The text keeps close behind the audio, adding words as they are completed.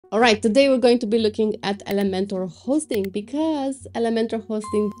All right, today we're going to be looking at Elementor hosting because Elementor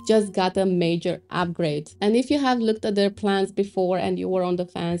hosting just got a major upgrade. And if you have looked at their plans before and you were on the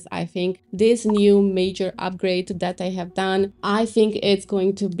fence, I think this new major upgrade that I have done, I think it's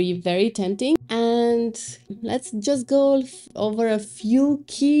going to be very tempting. And let's just go over a few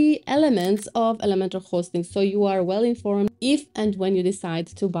key elements of Elementor hosting so you are well informed if and when you decide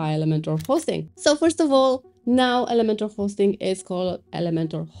to buy Elementor hosting. So first of all, now Elementor hosting is called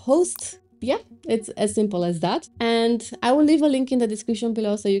Elementor Host. Yeah, it's as simple as that. And I will leave a link in the description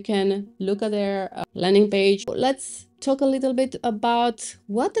below so you can look at their landing page. Let's talk a little bit about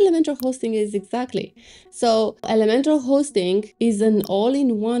what Elementor hosting is exactly. So Elementor hosting is an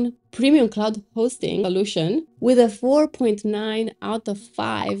all-in-one premium cloud hosting solution with a 4.9 out of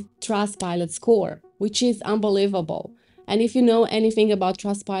 5 Trustpilot score, which is unbelievable. And if you know anything about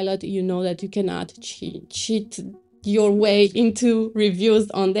Trustpilot, you know that you cannot cheat your way into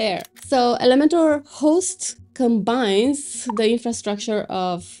reviews on there. So Elementor Host combines the infrastructure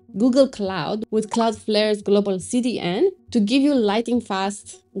of Google Cloud with Cloudflare's global CDN to give you lightning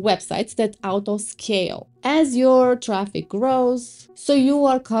fast websites that auto scale as your traffic grows, so you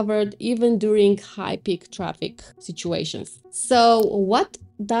are covered even during high peak traffic situations. So what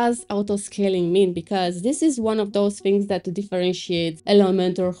does auto scaling mean? Because this is one of those things that differentiates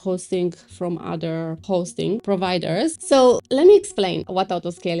Elementor hosting from other hosting providers. So let me explain what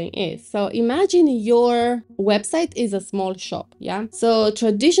auto scaling is. So imagine your website is a small shop, yeah? So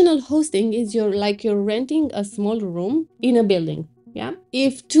traditional hosting is you're renting a small room in a building. Yeah.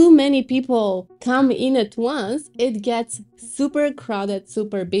 If too many people come in at once, it gets super crowded,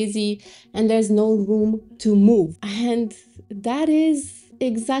 super busy, and there's no room to move. And that is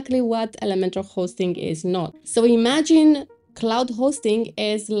exactly what Elementor hosting is not. So imagine cloud hosting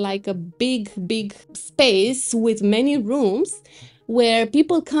is like a big space with many rooms where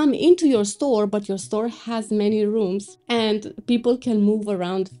people come into your store, but your store has many rooms and people can move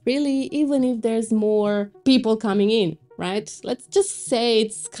around freely, even if there's more people coming in. Right? Let's just say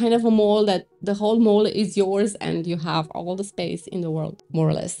it's kind of a mall that the whole mall is yours and you have all the space in the world, more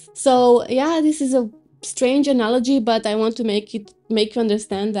or less. So yeah, this is a strange analogy, but I want to make you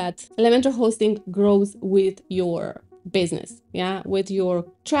understand that Elementor hosting grows with your business, yeah, with your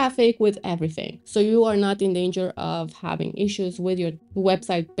traffic, with everything. So you are not in danger of having issues with your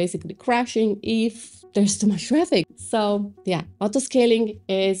website basically crashing if there's too much traffic. So yeah, auto scaling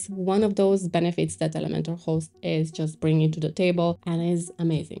is one of those benefits that Elementor Host is just bringing to the table and is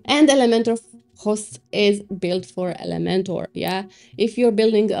amazing. And Elementor Host is built for Elementor. Yeah, if you're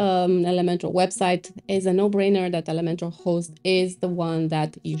building Elementor website, it's a no-brainer that Elementor Host is the one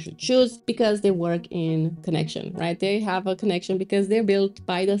that you should choose because they work in connection, right? They have a connection because they're built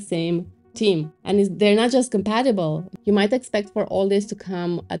by the same team and they're not just compatible. You might expect for all this to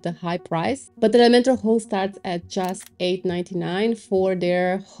come at a high price, but the Elementor Host starts at just $8.99 for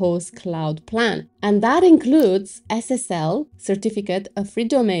their host cloud plan. And that includes SSL certificate, a free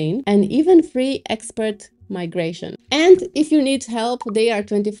domain, and even free expert migration. And if you need help, they are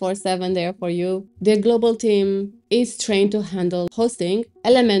 24/7 there for you. Their global team is trained to handle hosting,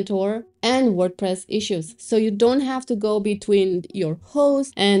 Elementor, and WordPress issues. So you don't have to go between your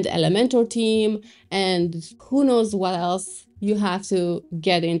host and Elementor team and who knows what else you have to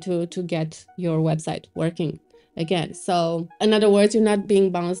get into to get your website working again. So in other words, you're not being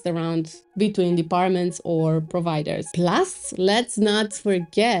bounced around between departments or providers. Plus, let's not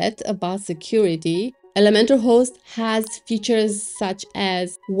forget about security. Elementor Host has features such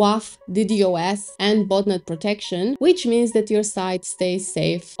as WAF, DDoS, and botnet protection, which means that your site stays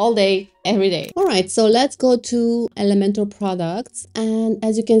safe all day, every day. All right, so let's go to Elementor products. And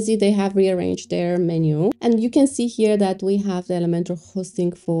as you can see, they have rearranged their menu. And you can see here that we have the Elementor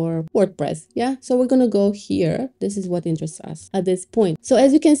hosting for WordPress. Yeah, so we're going to go here. This is what interests us at this point. So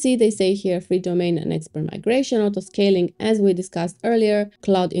as you can see, they say here, free domain and expert migration, auto scaling, as we discussed earlier,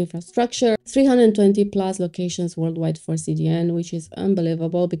 cloud infrastructure, 320 plus locations worldwide for CDN, which is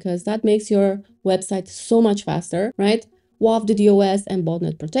unbelievable because that makes your website so much faster, right? WAF, DDoS, and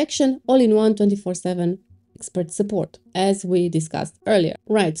botnet protection, all in one, 24/7 expert support, as we discussed earlier.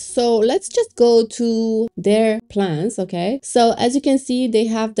 Right, so let's just go to their plans, okay? So as you can see, they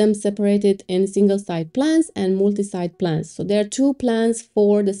have them separated in single site plans and multi-site plans. So there are two plans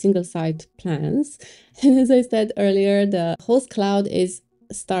for the single site plans. And as I said earlier, the host cloud is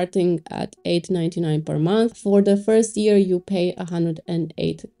starting at $8.99 per month. For the first year, you pay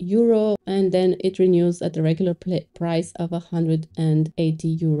 €108, and then it renews at the regular price of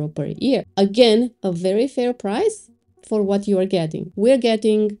 €180 per year. Again, a very fair price for what you are getting. We're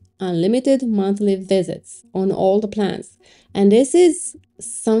getting unlimited monthly visits on all the plans. And this is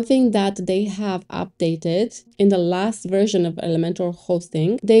something that they have updated in the last version of Elementor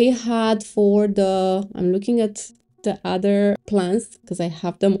hosting. They had for the, I'm looking at the other plans because I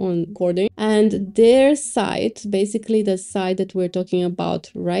have them on recording, and their site, basically the site that we're talking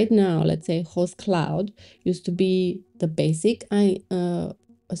about right now, let's say Host Cloud, used to be the basic, I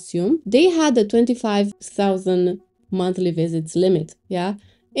assume. They had a 25,000 monthly visits limit. Yeah.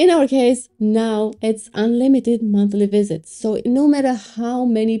 In our case, now it's unlimited monthly visits. So no matter how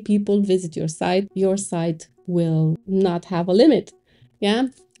many people visit your site will not have a limit. Yeah.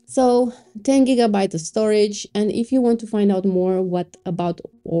 So 10 gigabytes of storage. And if you want to find out more about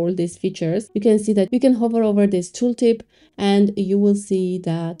all these features, you can see that you can hover over this tooltip and you will see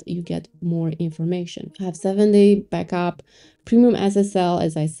that you get more information. I have 7-day backup, premium SSL,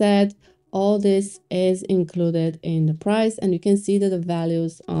 as I said. All this is included in the price, and you can see that the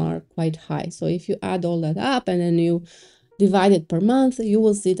values are quite high. So if you add all that up and then you divide it per month, you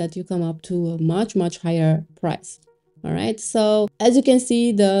will see that you come up to a much, much higher price. All right. So as you can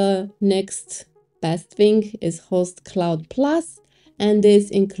see, the next best thing is Host Cloud Plus, and this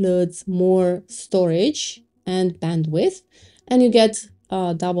includes more storage and bandwidth, and you get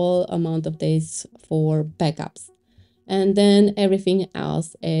a double amount of days for backups. And then everything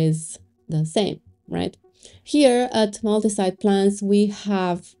else is the same, right? Here at multi-site plans, we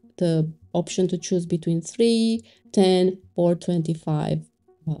have the option to choose between 3, 10, or 25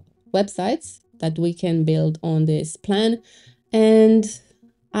 websites that we can build on this plan. And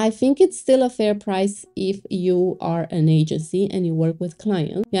I think it's still a fair price if you are an agency and you work with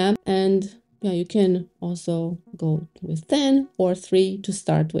clients. Yeah. And yeah, you can also go with 10 or 3 to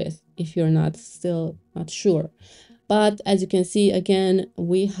start with if you're still not sure. But as you can see, again,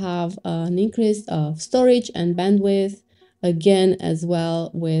 we have an increase of storage and bandwidth, again, as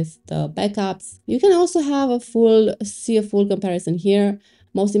well with the backups. You can also have see a full comparison here.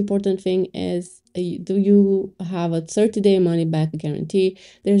 Most important thing is, do you have a 30-day money back guarantee?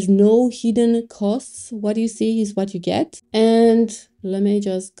 There's no hidden costs. What you see is what you get. And let me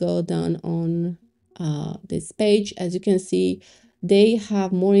just go down on this page. As you can see, they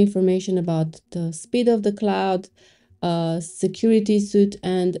have more information about the speed of the cloud, security suite,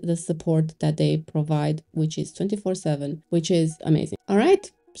 and the support that they provide, which is 24/7, which is amazing. All right.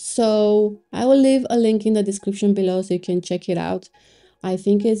 So I will leave a link in the description below so you can check it out. I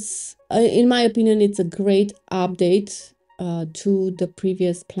think it's, in my opinion, it's a great update to the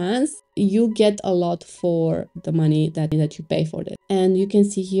previous plans. You get a lot for the money that you pay for this. And you can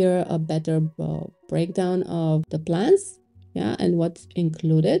see here a better breakdown of the plans. Yeah, and what's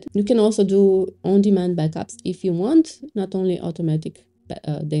included. You can also do on-demand backups if you want, not only automatic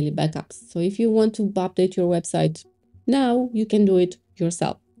daily backups. So if you want to update your website now, you can do it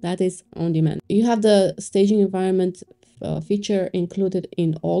yourself. That is on demand. You have the staging environment feature included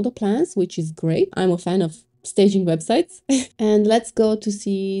in all the plans, which is great. I'm a fan of staging websites. And let's go to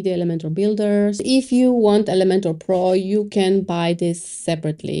see the Elementor builders. If you want Elementor Pro, you can buy this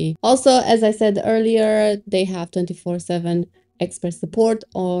separately. Also, as I said earlier, they have 24/7 expert support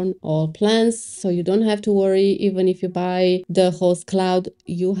on all plans, so you don't have to worry. Even if you buy the Host Cloud,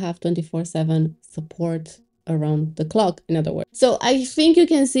 you have 24/7 support around the clock, in other words. So I think you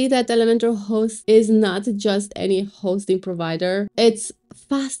can see that Elementor Host is not just any hosting provider. It's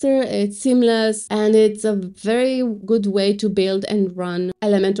faster, it's seamless, and it's a very good way to build and run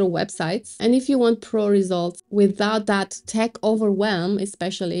Elementor websites. And if you want pro results without that tech overwhelm,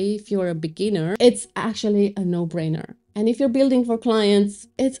 especially if you're a beginner, it's actually a no-brainer. And if you're building for clients,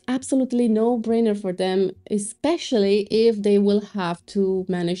 it's absolutely no-brainer for them, especially if they will have to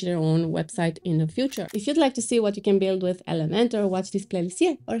manage their own website in the future. If you'd like to see what you can build with Elementor, watch this playlist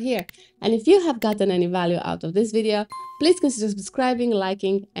here or here. And if you have gotten any value out of this video, please consider subscribing,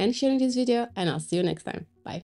 liking, and sharing this video, and I'll see you next time. Bye.